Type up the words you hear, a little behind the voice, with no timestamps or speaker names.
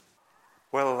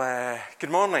Well, good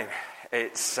morning.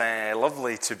 It's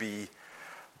lovely to be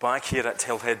back here at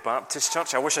Hillhead Baptist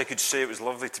Church. I wish I could say it was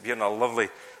lovely to be here on a lovely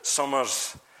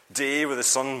summer's day with the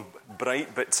sun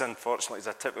bright, but unfortunately it's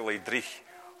a typically dreich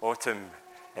autumn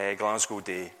Glasgow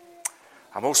day.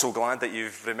 I'm also glad that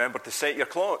you've remembered to set your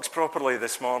clocks properly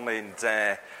this morning,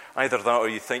 and either that or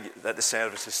you think that the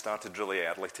service has started really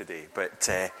early today. But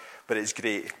it's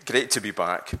great to be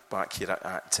back here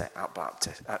at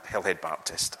Hillhead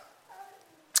Baptist.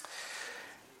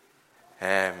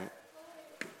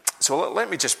 So let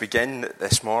me just begin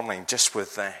this morning just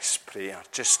with this prayer,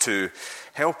 just to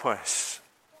help us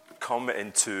come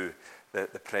into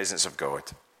the presence of God.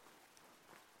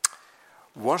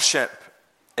 Worship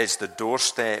is the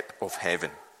doorstep of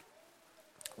heaven,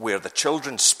 where the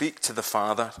children speak to the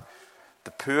Father,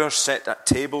 the poor sit at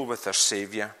table with their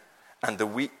Saviour, and the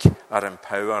weak are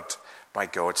empowered by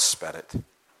God's Spirit.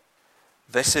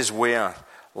 This is where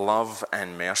love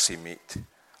and mercy meet.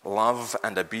 Love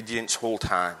and obedience hold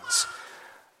hands,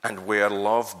 and where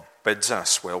love bids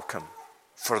us welcome.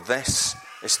 For this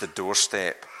is the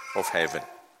doorstep of heaven.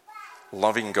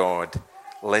 Loving God,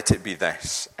 let it be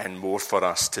this and more for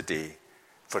us today,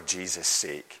 for Jesus'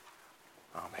 sake.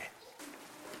 Amen.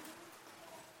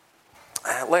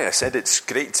 Like I said, it's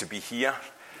great to be here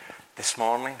this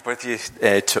morning with you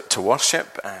to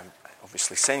worship.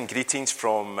 Obviously, send greetings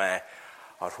from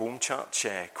our home church,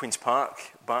 Queen's Park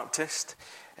Baptist.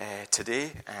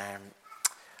 Today.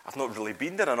 I've not really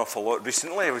been there an awful lot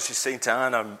recently. I was just saying to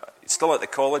Anne, I'm still at the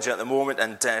college at the moment,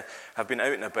 and I've been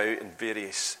out and about in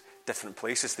various different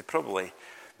places. They probably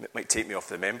might take me off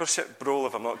the membership roll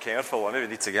if I'm not careful. I maybe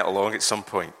need to get along at some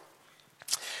point.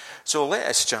 So let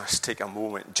us just take a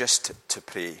moment just to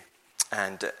pray.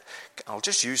 And I'll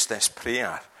just use this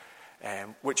prayer,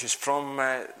 which is from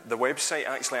the website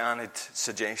actually Anne had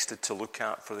suggested to look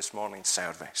at for this morning's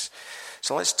service.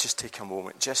 So let's just take a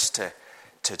moment just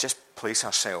to just place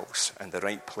ourselves in the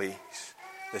right place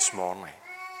this morning,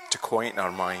 to quieten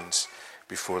our minds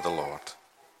before the Lord.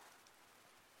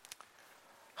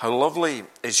 How lovely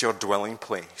is your dwelling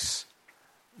place.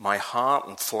 My heart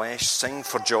and flesh sing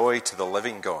for joy to the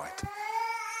living God.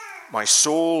 My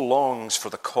soul longs for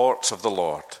the courts of the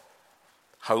Lord.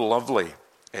 How lovely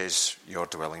is your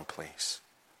dwelling place.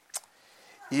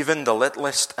 Even the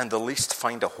littlest and the least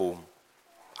find a home.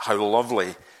 How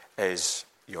lovely is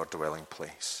your dwelling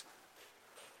place.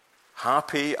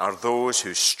 Happy are those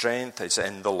whose strength is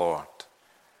in the Lord.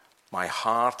 My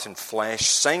heart and flesh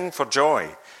sing for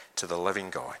joy to the living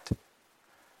God.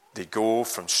 They go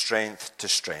from strength to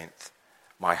strength.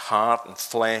 My heart and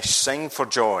flesh sing for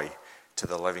joy to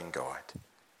the living God.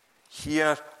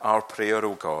 Hear our prayer,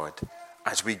 O God,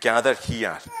 as we gather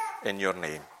here in your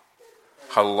name.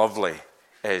 How lovely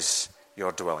is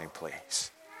your dwelling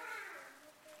place.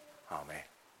 Amen.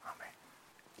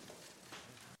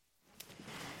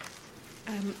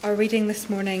 Our reading this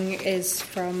morning is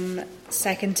from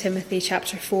 2 Timothy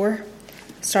chapter 4,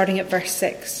 starting at verse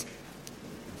 6.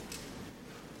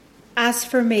 As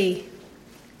for me,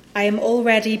 I am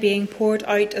already being poured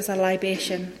out as a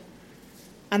libation,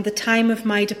 and the time of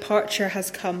my departure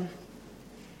has come.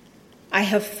 I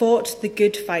have fought the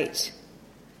good fight.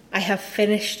 I have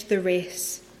finished the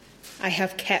race. I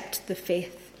have kept the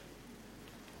faith.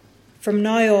 From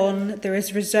now on, there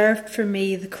is reserved for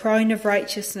me the crown of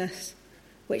righteousness,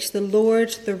 which the Lord,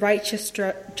 the righteous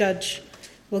judge,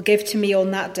 will give to me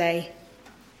on that day.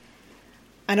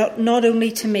 And not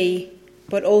only to me,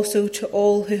 but also to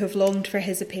all who have longed for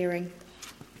his appearing.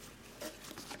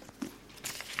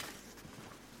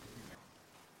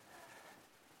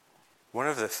 One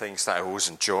of the things that I always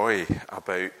enjoy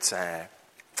about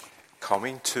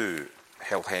coming to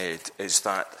Hillhead is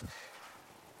that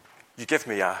you give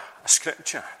me a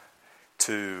scripture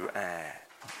to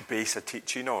base a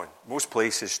teaching on. Most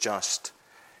places just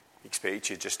expect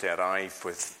you just to arrive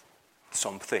with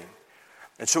something.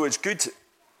 And so it's good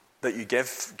that you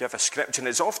give a scripture. And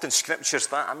it's often scriptures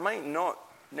that I might not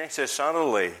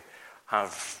necessarily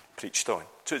have preached on.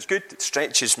 So it's good, it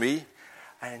stretches me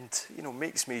and,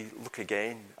 makes me look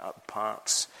again at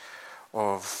parts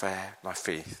of my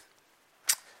faith.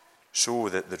 So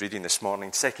that the reading this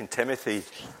morning, 2 Timothy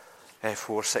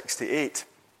 4:6-8.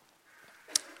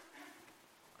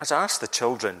 As I asked the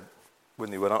children when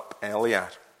they were up earlier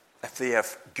if they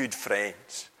have good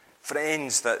friends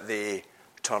that they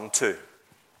turn to,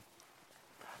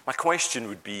 my question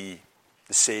would be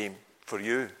the same for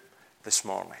you this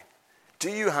morning. Do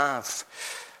you have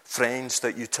friends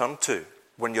that you turn to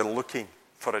when you're looking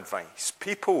for advice?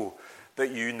 People that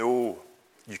you know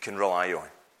you can rely on?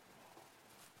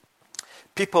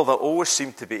 People that always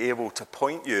seem to be able to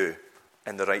point you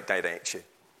in the right direction.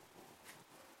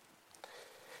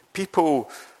 People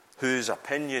whose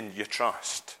opinion you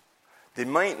trust, they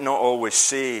might not always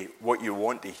say what you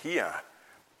want to hear,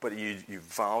 but you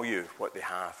value what they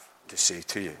have to say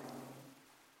to you.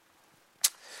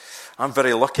 I'm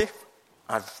very lucky.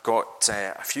 I've got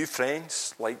a few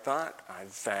friends like that.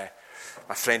 I've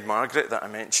my friend Margaret that I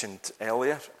mentioned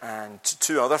earlier, and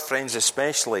two other friends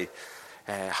especially,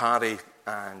 Harry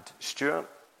and Stuart.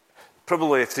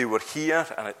 Probably if they were here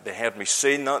and they heard me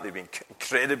saying that, they'd be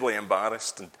incredibly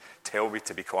embarrassed and tell me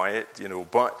to be quiet,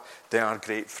 but they are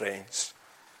great friends.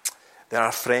 There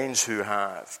are friends who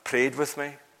have prayed with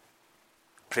me,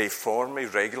 pray for me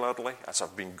regularly as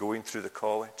I've been going through the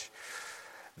college.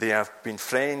 They have been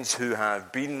friends who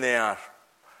have been there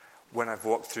when I've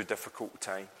walked through difficult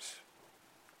times.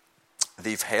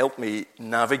 They've helped me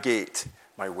navigate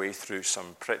my way through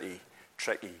some pretty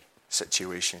tricky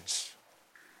situations.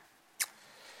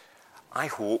 I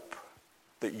hope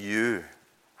that you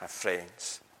have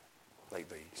friends like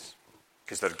these,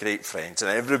 because they're great friends, and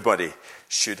everybody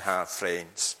should have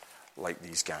friends like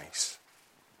these guys.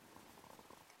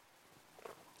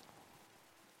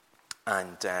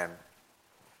 And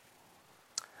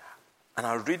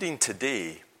our reading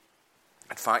today,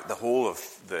 in fact, the whole of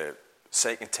the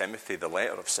 2 Timothy, the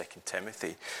letter of 2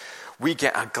 Timothy, we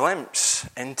get a glimpse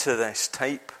into this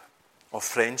type of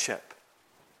friendship.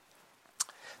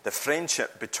 The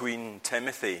friendship between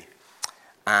Timothy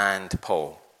and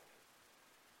Paul.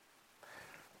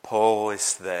 Paul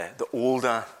is the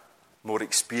older, more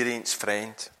experienced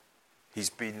friend.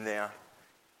 He's been there.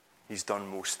 He's done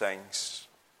most things.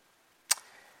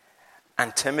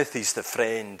 And Timothy's the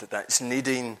friend that's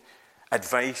needing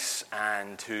advice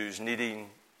and who's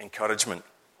needing encouragement.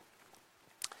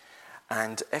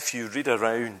 And if you read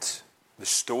around the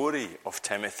story of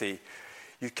Timothy,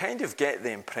 you kind of get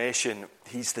the impression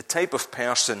he's the type of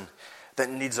person that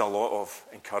needs a lot of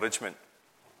encouragement.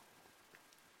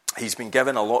 He's been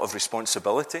given a lot of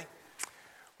responsibility.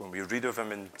 When we read of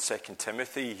him in 2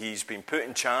 Timothy, he's been put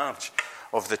in charge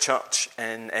of the church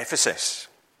in Ephesus.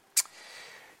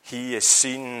 He is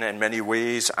seen in many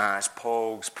ways as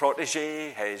Paul's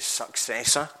protege, his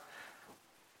successor.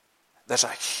 There's a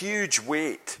huge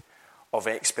weight of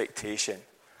expectation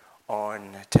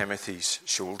on Timothy's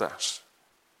shoulders.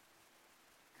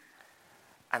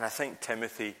 And I think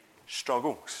Timothy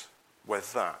struggles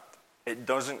with that. It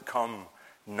doesn't come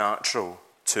natural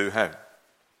to him.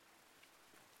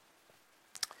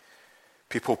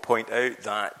 People point out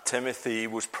that Timothy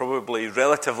was probably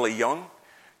relatively young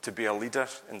to be a leader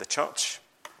in the church.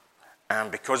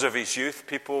 And because of his youth,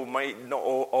 people might not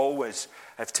always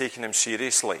have taken him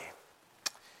seriously.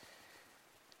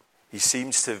 He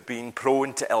seems to have been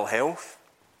prone to ill health.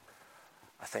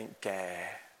 I think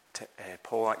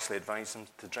Paul actually advised him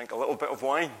to drink a little bit of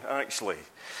wine, actually.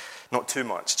 Not too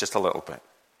much, just a little bit.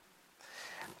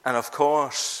 And of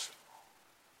course,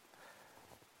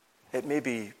 it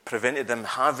maybe prevented him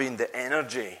having the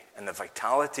energy and the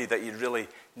vitality that he really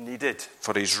needed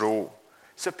for his role.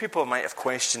 So people might have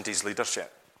questioned his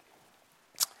leadership.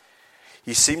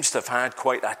 He seems to have had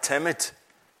quite a timid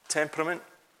temperament.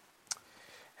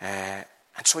 And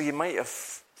so you might have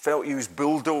felt he was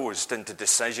bulldozed into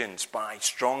decisions by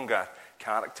stronger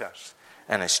characters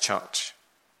in his church.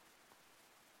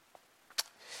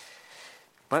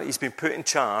 But he's been put in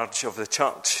charge of the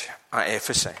church at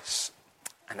Ephesus,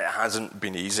 and it hasn't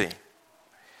been easy.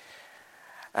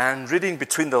 And reading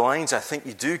between the lines, I think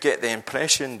you do get the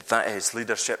impression that his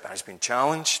leadership has been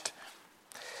challenged,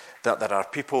 that there are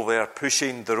people there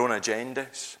pushing their own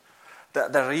agendas,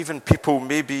 that there are even people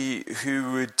maybe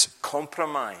who would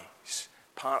compromise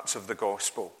parts of the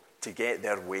gospel to get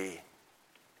their way.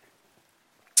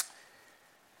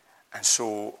 And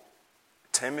so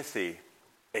Timothy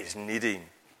is needing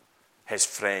his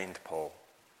friend Paul.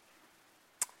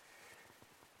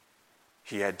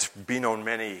 He had been on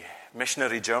many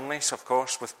missionary journeys, of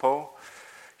course, with Paul.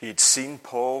 He had seen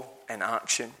Paul in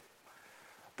action,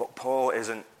 but Paul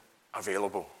isn't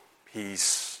available.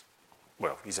 He's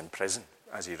in prison,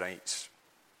 as he writes.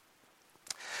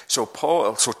 So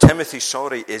Timothy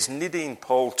is needing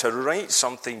Paul to write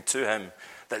something to him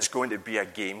that's going to be a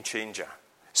game changer.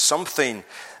 Something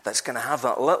that's going to have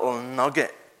that little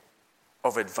nugget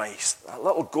of advice, that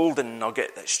little golden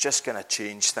nugget that's just going to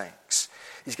change things.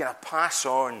 He's going to pass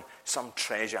on some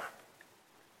treasure.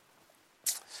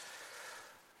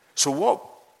 So what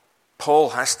Paul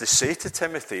has to say to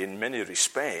Timothy in many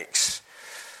respects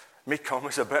may come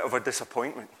as a bit of a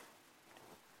disappointment.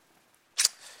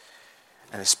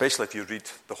 And especially if you read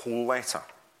the whole letter.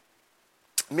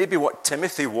 Maybe what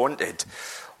Timothy wanted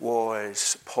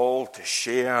was Paul to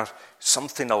share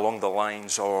something along the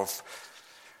lines of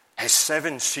his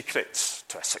 7 secrets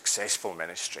to a successful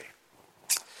ministry,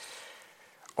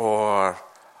 or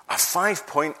a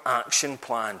 5-point action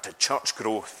plan to church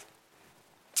growth.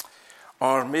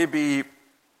 Or maybe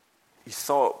he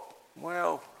thought,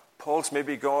 well, Paul's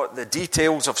maybe got the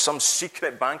details of some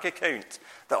secret bank account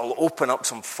that will open up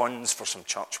some funds for some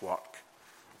church work.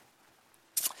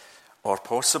 Or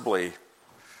possibly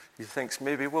he thinks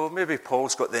maybe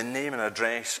Paul's got the name and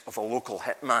address of a local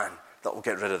hitman that will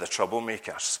get rid of the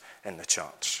troublemakers in the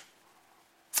church.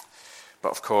 But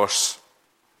of course,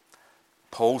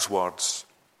 Paul's words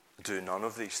do none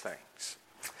of these things.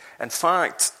 In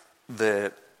fact,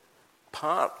 the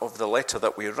part of the letter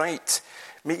that we write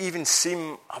may even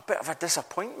seem a bit of a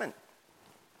disappointment.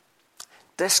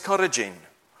 Discouraging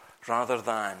rather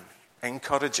than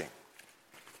encouraging.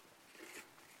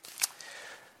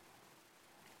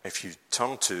 If you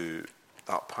turn to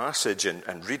that passage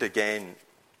and read again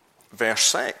verse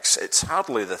 6, it's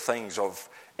hardly the things of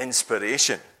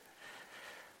inspiration.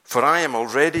 For I am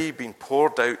already being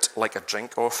poured out like a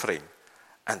drink offering,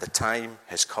 and the time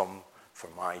has come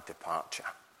for my departure.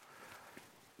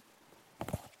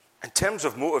 In terms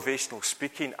of motivational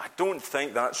speaking, I don't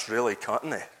think that's really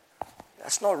cutting it.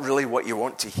 That's not really what you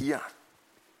want to hear.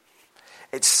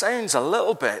 It sounds a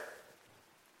little bit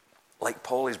like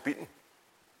Paul is beaten.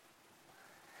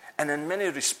 And in many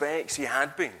respects, he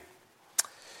had been.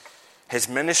 His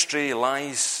ministry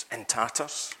lies in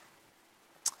tatters.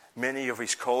 Many of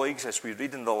his colleagues, as we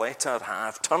read in the letter,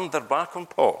 have turned their back on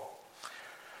Paul.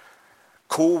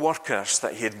 Co-workers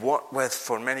that he had worked with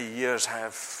for many years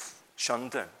have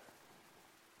shunned him.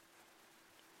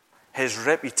 His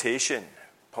reputation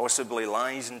possibly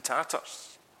lies in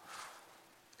tatters.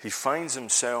 He finds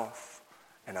himself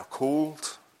in a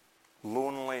cold,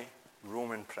 lonely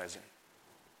Roman prison.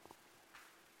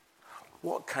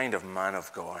 What kind of man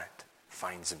of God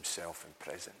finds himself in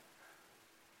prison?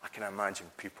 I can imagine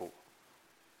people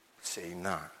saying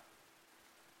that.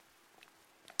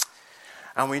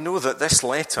 And we know that this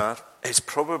letter is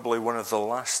probably one of the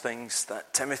last things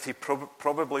that Timothy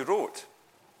probably wrote.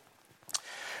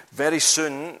 Very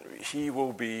soon, he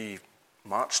will be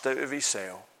marched out of his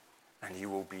cell and he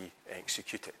will be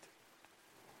executed.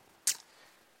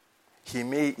 He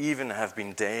may even have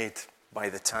been dead by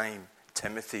the time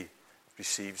Timothy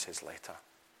receives his letter.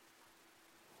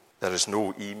 There is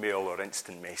no email or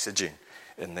instant messaging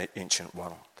in the ancient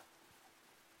world.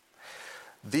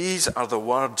 These are the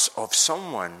words of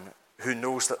someone who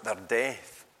knows that their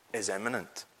death is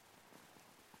imminent.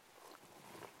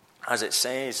 As it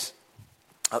says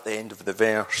at the end of the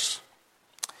verse,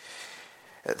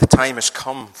 the time has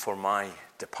come for my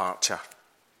departure.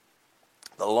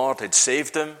 The Lord had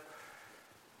saved him,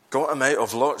 got him out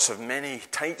of lots of many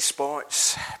tight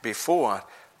spots before,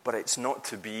 but it's not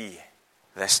to be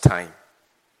this time.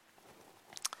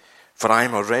 For I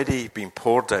am already being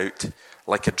poured out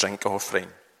like a drink offering,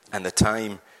 and the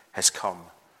time has come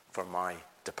for my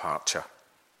departure.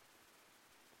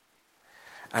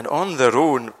 And on their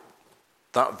own,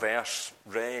 that verse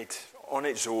read on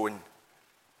its own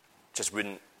just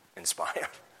wouldn't inspire.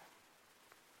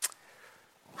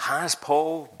 Has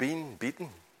Paul been beaten?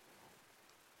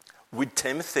 Would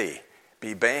Timothy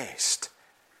be best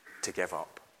to give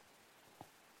up?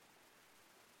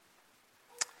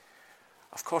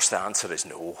 Of course the answer is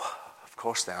no. Of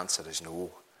course the answer is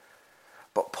no.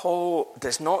 But Paul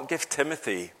does not give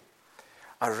Timothy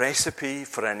a recipe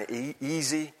for an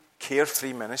easy,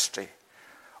 carefree ministry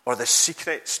or the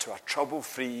secrets to a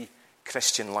trouble-free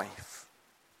Christian life.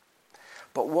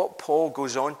 But what Paul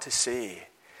goes on to say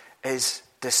is,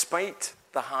 despite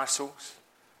the hassles,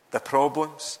 the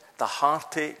problems, the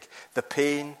heartache, the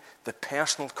pain, the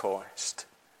personal cost,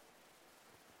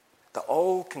 that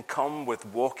all can come with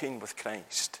walking with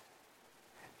Christ,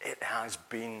 it has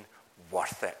been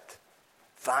worth it.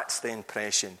 That's the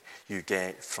impression you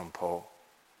get from Paul.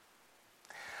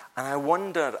 And I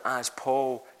wonder, as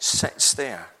Paul sits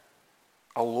there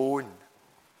alone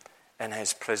in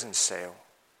his prison cell,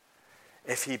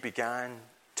 if he began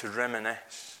to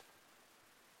reminisce,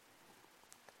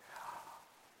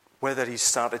 whether he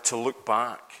started to look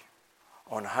back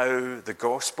on how the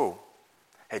gospel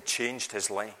had changed his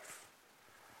life,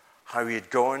 how he had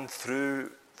gone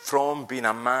through from being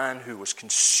a man who was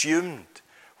consumed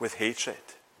with hatred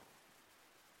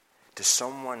to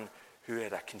someone who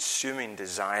had a consuming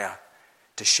desire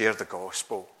to share the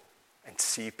gospel and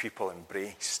see people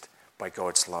embraced by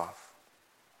God's love.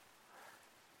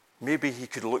 Maybe he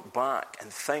could look back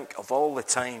and think of all the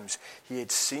times he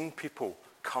had seen people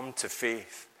come to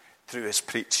faith through his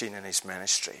preaching and his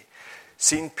ministry.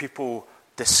 Seeing people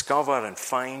discover and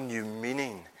find new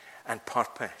meaning and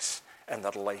purpose in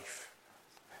their life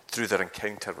through their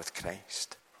encounter with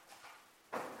Christ.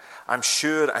 I'm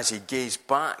sure as he gazed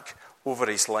back over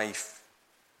his life,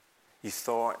 he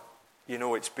thought,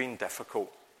 it's been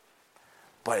difficult,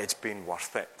 but it's been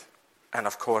worth it. And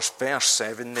of course, verse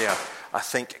 7 there, I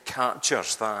think,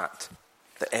 captures that,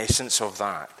 the essence of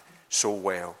that, so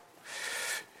well.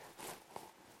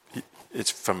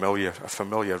 It's a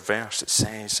familiar verse. It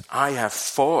says, I have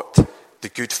fought the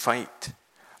good fight.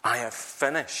 I have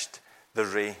finished the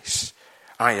race.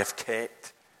 I have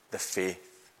kept the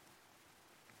faith.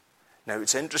 Now,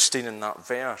 it's interesting in that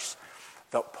verse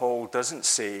that Paul doesn't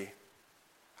say,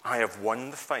 I have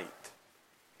won the fight.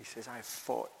 He says, I have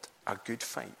fought a good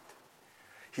fight.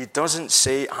 He doesn't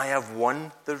say, I have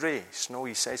won the race. No,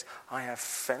 he says, I have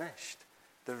finished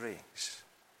the race.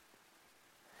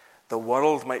 The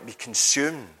world might be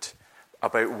consumed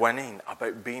about winning,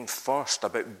 about being first,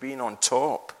 about being on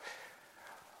top.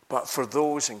 But for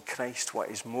those in Christ, what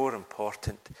is more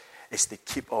important is to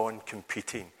keep on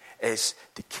competing, is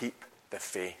to keep the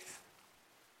faith.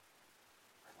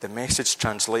 The Message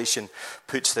translation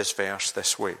puts this verse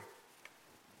this way.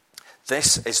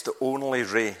 This is the only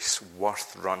race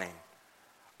worth running.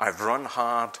 I've run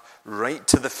hard right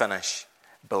to the finish,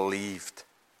 believed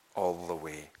all the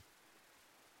way.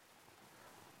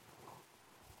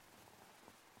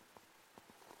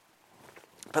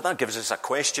 But that gives us a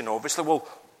question, obviously. Well,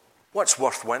 what's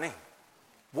worth winning?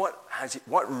 What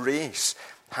race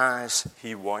has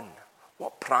he won?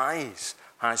 What prize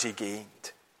has he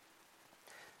gained?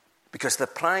 Because the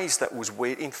prize that was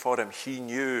waiting for him, he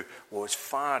knew was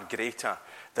far greater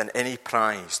than any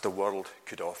prize the world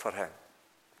could offer him.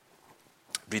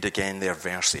 Read again there,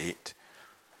 verse 8.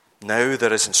 Now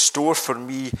there is in store for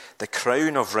me the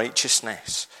crown of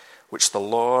righteousness, which the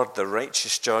Lord, the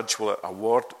righteous judge, will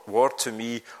award to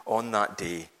me on that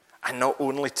day. And not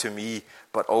only to me,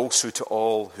 but also to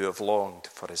all who have longed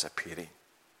for his appearing.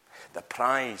 The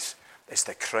prize is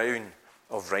the crown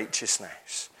of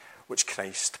righteousness, which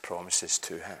Christ promises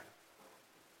to him.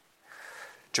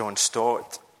 John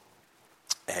Stott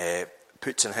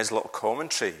puts in his little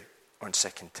commentary on 2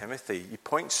 Timothy, he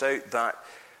points out that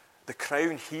the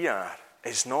crown here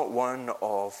is not one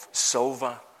of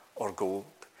silver or gold.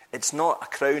 It's not a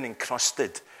crown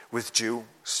encrusted with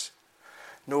jewels.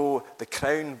 No, the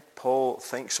crown Paul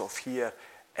thinks of here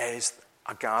is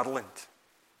a garland.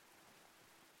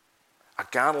 A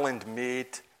garland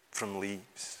made from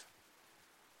leaves.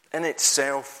 In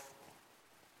itself,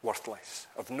 worthless,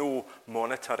 of no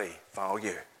monetary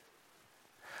value.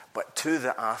 But to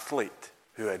the athlete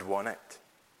who had won it,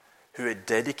 who had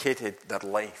dedicated their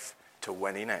life to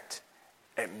winning it,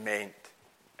 it meant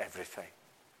everything.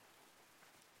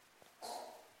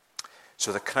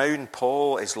 So the crown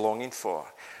Paul is longing for,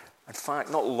 in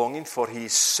fact, not longing for, he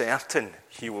is certain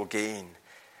he will gain,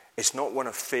 is not one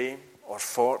of fame or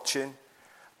fortune,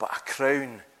 but a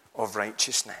crown of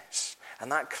righteousness.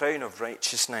 And that crown of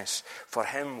righteousness for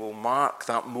him will mark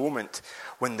that moment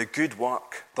when the good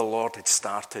work the Lord had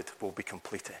started will be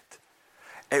completed.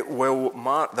 It will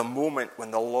mark the moment when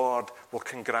the Lord will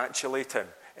congratulate him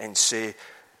and say,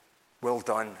 well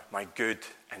done, my good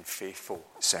and faithful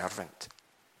servant.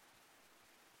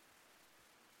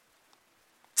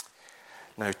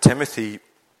 Now, Timothy,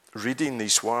 reading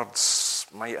these words,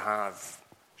 might have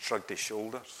shrugged his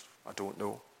shoulders. I don't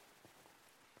know.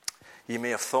 He may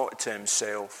have thought to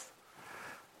himself,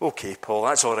 okay, Paul,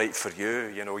 that's all right for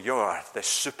you. You know, you're this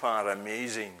super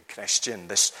amazing Christian,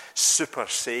 this super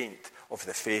saint of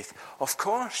the faith. Of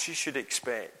course you should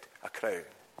expect a crown.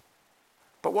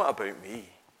 But what about me?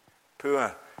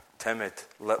 Poor, timid,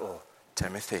 little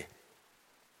Timothy.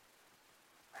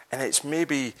 And it's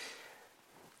maybe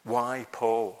why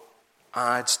Paul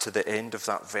adds to the end of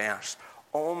that verse,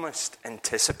 almost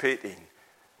anticipating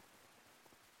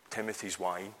Timothy's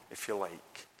wine, if you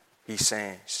like. He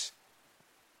says,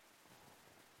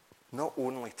 not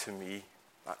only to me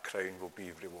that crown will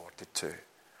be rewarded to,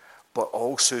 but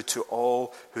also to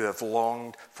all who have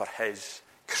longed for his,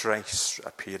 Christ's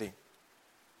appearing.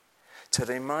 To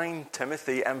remind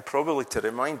Timothy, and probably to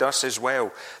remind us as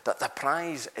well, that the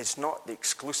prize is not the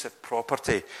exclusive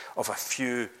property of a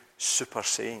few super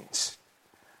saints,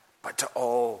 but to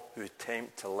all who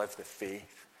attempt to live the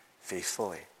faith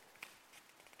faithfully.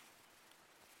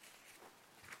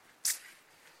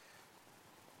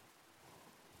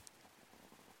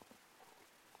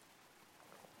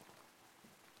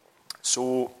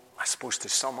 So, I suppose to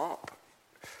sum up,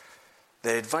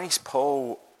 the advice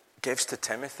Paul gives to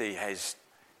Timothy is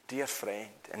dear friend.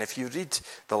 And if you read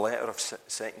the letter of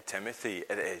 2 Timothy,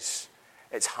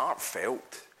 it's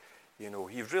heartfelt. He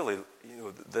really,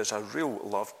 there's a real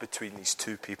love between these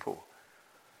two people.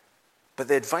 But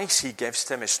the advice he gives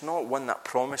to him is not one that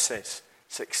promises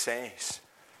success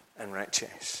and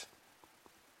riches.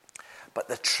 But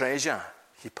the treasure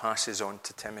he passes on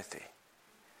to Timothy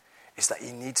is that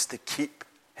he needs to keep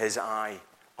his eye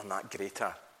on that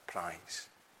greater prize.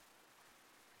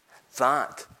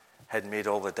 That had made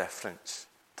all the difference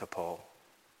to Paul.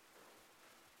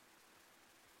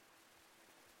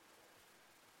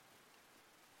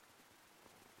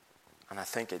 And I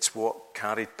think it's what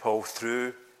carried Paul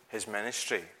through his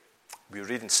ministry. We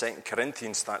read in 2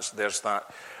 Corinthians, there's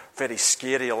that very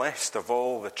scary list of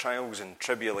all the trials and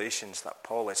tribulations that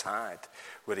Paul has had,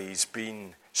 where he's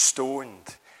been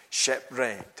stoned,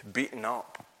 shipwrecked, beaten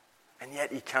up, and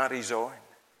yet he carries on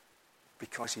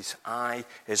because his eye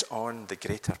is on the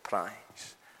greater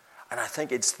prize. And I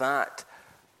think it's that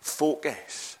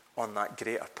focus on that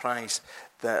greater prize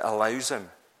that allows him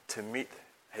to meet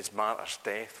his martyr's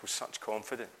death with such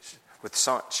confidence, with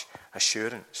such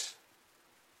assurance.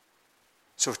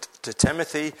 So to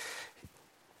Timothy,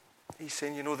 he's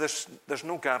saying, there's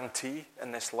no guarantee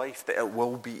in this life that it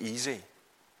will be easy.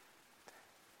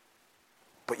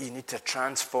 But you need to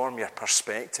transform your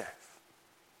perspective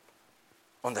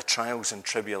on the trials and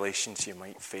tribulations you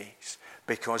might face,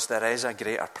 because there is a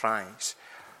greater prize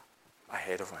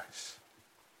ahead of us.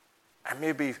 And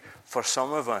maybe for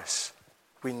some of us,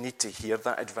 we need to hear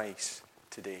that advice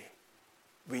today.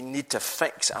 We need to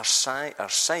fix our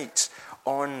sights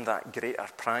on that greater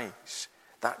prize,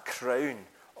 that crown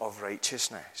of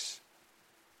righteousness.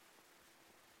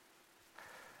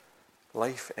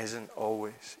 Life isn't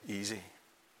always easy.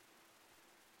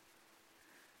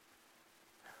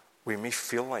 We may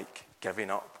feel like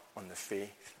giving up on the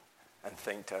faith and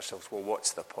think to ourselves, well,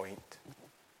 what's the point?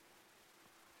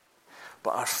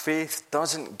 But our faith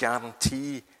doesn't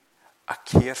guarantee a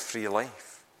carefree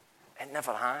life. It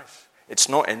never has. It's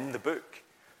not in the book.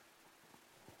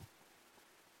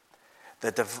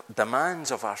 The demands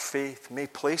of our faith may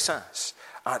place us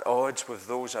at odds with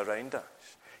those around us,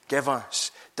 give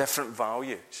us different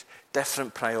values,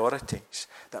 different priorities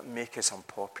that make us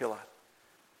unpopular.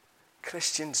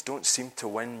 Christians don't seem to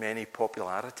win many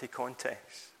popularity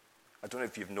contests. I don't know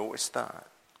if you've noticed that.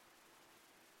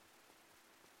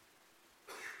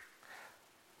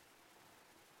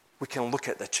 We can look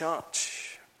at the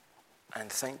church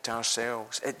and think to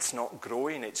ourselves, it's not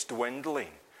growing, it's dwindling.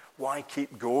 Why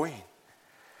keep going?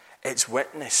 Its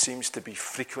witness seems to be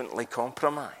frequently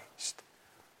compromised.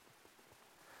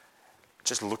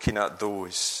 Just looking at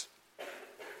those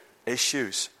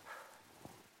issues,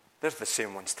 they're the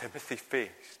same ones Timothy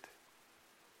faced.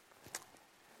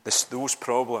 Those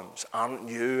problems aren't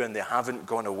new and they haven't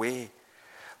gone away.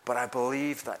 But I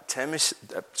believe that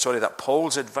that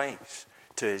Paul's advice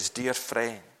to his dear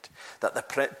friend, that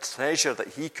the treasure that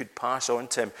he could pass on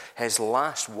to him, his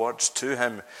last words to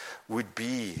him, would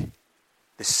be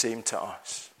the same to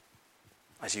us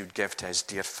as he would give to his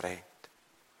dear friend.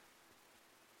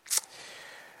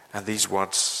 And these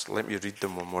words, let me read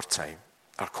them one more time,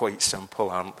 are quite simple,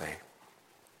 aren't they?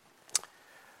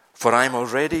 For I am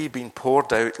already being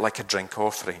poured out like a drink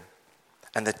offering,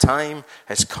 and the time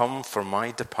has come for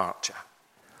my departure.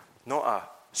 Not a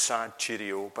sad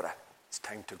cheerio, but it's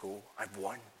time to go. I've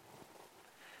won.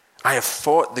 I have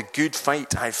fought the good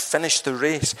fight. I have finished the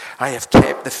race. I have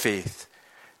kept the faith.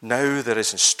 Now there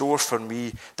is in store for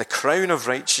me the crown of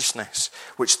righteousness,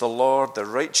 which the Lord, the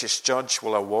righteous judge,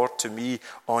 will award to me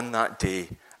on that day.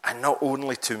 And not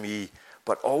only to me,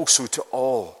 but also to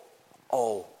all,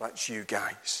 that's you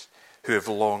guys, who have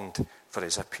longed for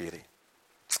his appearing.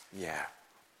 Yeah.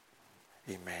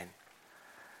 Amen.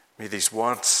 May these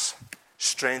words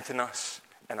strengthen us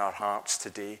in our hearts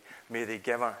today. May they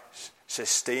give us,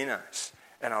 sustain us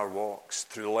in our walks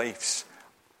through life's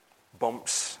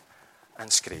bumps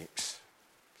and scrapes.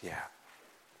 Yeah.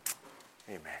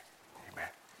 Amen. Amen.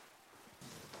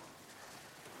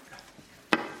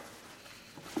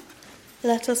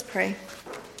 Let us pray.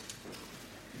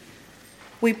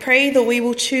 We pray that we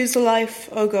will choose life,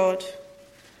 O God,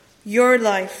 your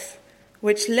life,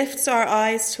 which lifts our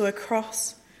eyes to a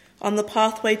cross on the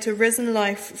pathway to risen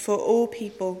life for all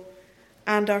people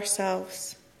and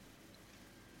ourselves.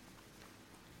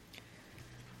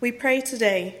 We pray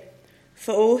today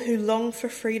for all who long for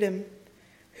freedom,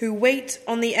 who wait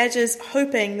on the edges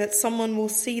hoping that someone will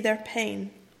see their pain,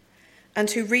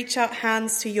 and who reach out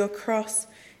hands to your cross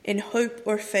in hope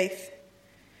or faith.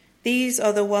 These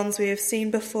are the ones we have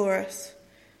seen before us,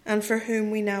 and for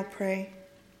whom we now pray.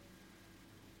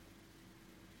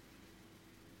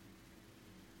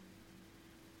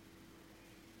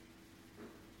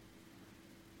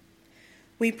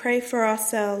 We pray for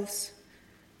ourselves,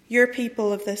 your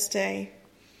people of this day,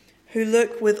 who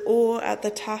look with awe at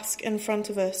the task in front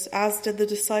of us, as did the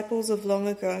disciples of long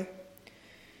ago.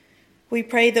 We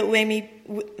pray that we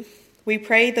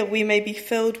may be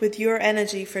filled with your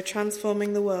energy for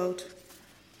transforming the world,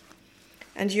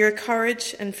 and your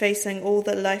courage in facing all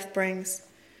that life brings,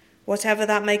 whatever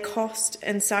that may cost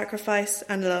in sacrifice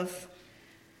and love,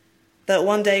 that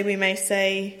one day we may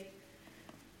say,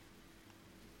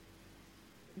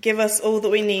 give us all that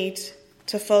we need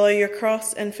to follow your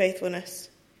cross in faithfulness.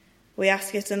 We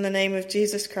ask it in the name of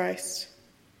Jesus Christ.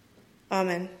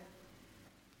 Amen.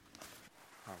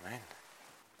 Amen.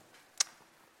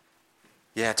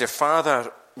 Yeah, dear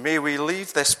Father, may we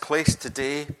leave this place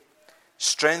today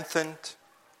strengthened,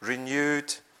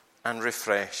 renewed, and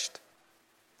refreshed,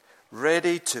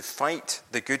 ready to fight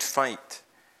the good fight,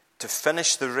 to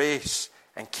finish the race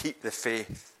and keep the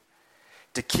faith,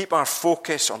 to keep our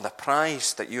focus on the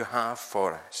prize that you have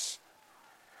for us.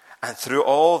 And through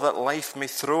all that life may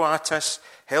throw at us,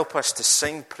 help us to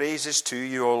sing praises to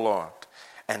you, O Lord,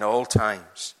 in all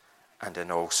times and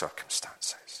in all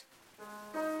circumstances.